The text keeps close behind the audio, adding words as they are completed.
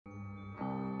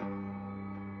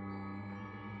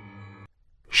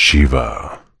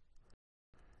Shiva,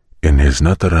 in his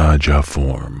Nataraja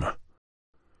form,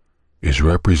 is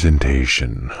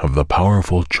representation of the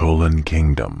powerful Cholan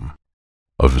kingdom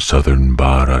of southern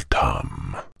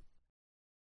Bharatam.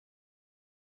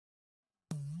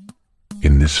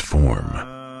 In this form,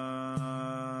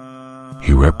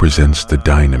 he represents the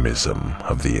dynamism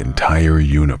of the entire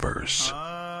universe,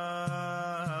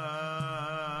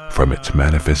 from its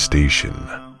manifestation,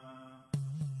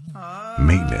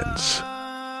 maintenance,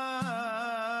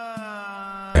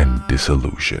 and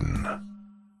dissolution.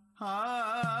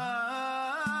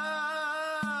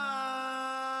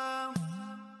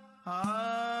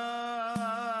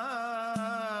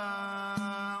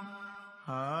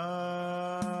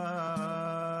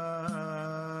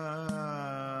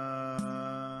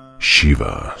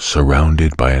 Shiva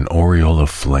surrounded by an aureole of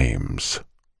flames,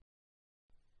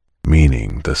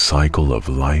 meaning the cycle of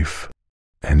life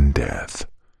and death.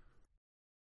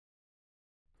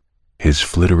 His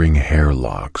flittering hair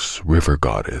locks, river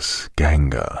goddess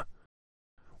Ganga,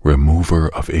 remover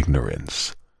of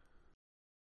ignorance.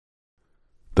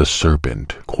 The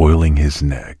serpent coiling his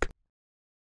neck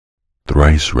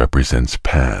thrice represents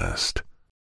past,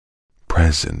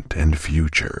 present, and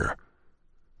future,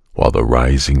 while the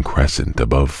rising crescent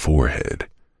above forehead,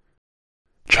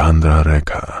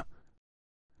 Chandrarekha,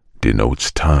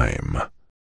 denotes time,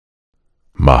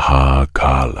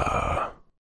 Mahakala.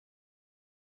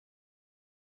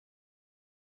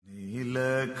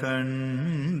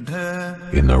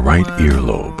 In the right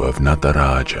earlobe of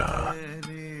Nataraja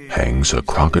hangs a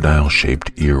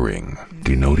crocodile-shaped earring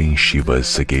denoting Shiva's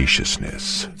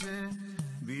sagaciousness.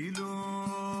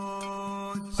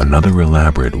 Another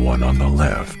elaborate one on the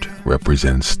left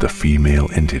represents the female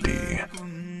entity.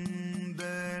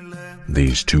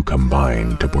 These two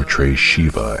combine to portray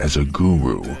Shiva as a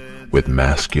guru with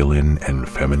masculine and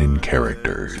feminine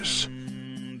characters,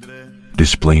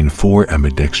 displaying four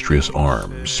ambidextrous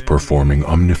arms performing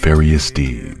omnifarious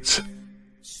deeds.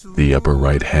 The upper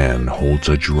right hand holds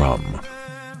a drum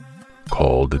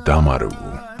called Damaru.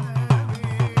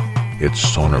 Its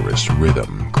sonorous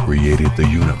rhythm created the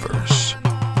universe.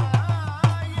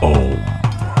 Om.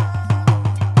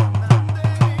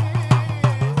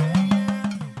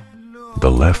 The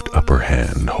left upper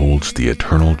hand holds the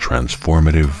eternal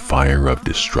transformative fire of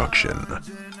destruction,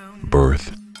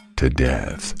 birth to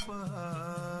death,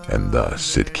 and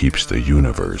thus it keeps the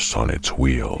universe on its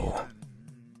wheel.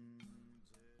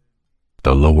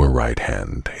 The lower right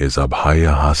hand is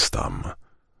Abhaya Hastam,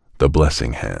 the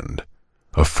blessing hand,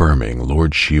 affirming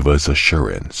Lord Shiva's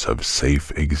assurance of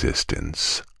safe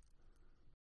existence.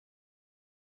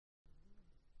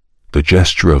 The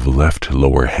gesture of left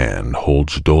lower hand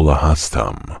holds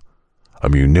Dolahastam, a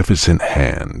munificent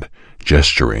hand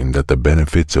gesturing that the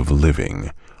benefits of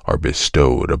living are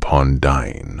bestowed upon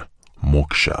dying,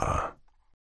 moksha.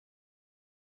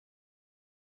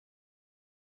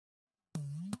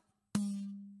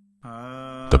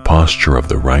 The posture of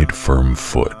the right firm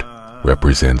foot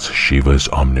represents Shiva's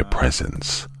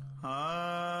omnipresence.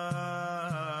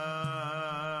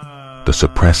 The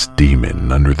suppressed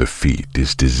demon under the feet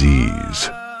is disease,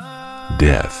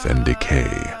 death, and decay,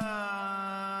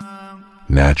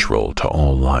 natural to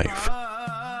all life.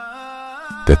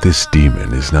 That this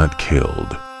demon is not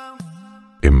killed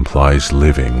implies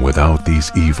living without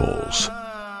these evils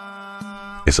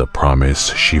is a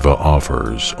promise Shiva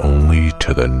offers only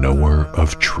to the knower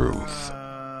of truth.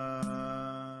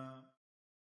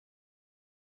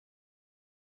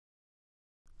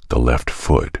 The left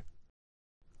foot,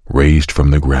 raised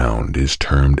from the ground, is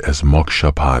termed as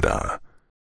mokshapada,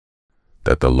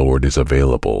 that the Lord is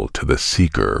available to the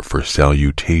seeker for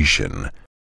salutation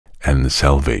and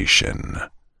salvation.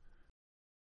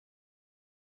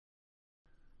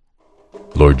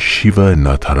 Lord Shiva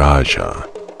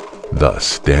Nataraja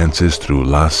thus dances through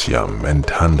lasyam and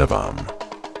tandavam,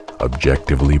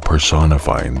 objectively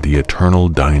personifying the eternal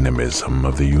dynamism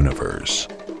of the universe,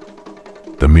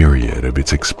 the myriad of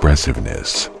its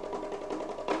expressiveness,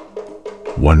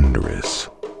 wondrous,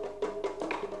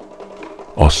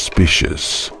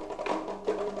 auspicious,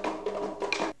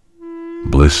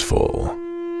 blissful,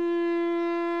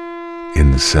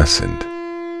 incessant,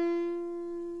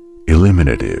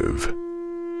 eliminative,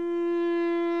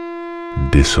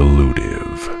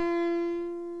 dissolutive.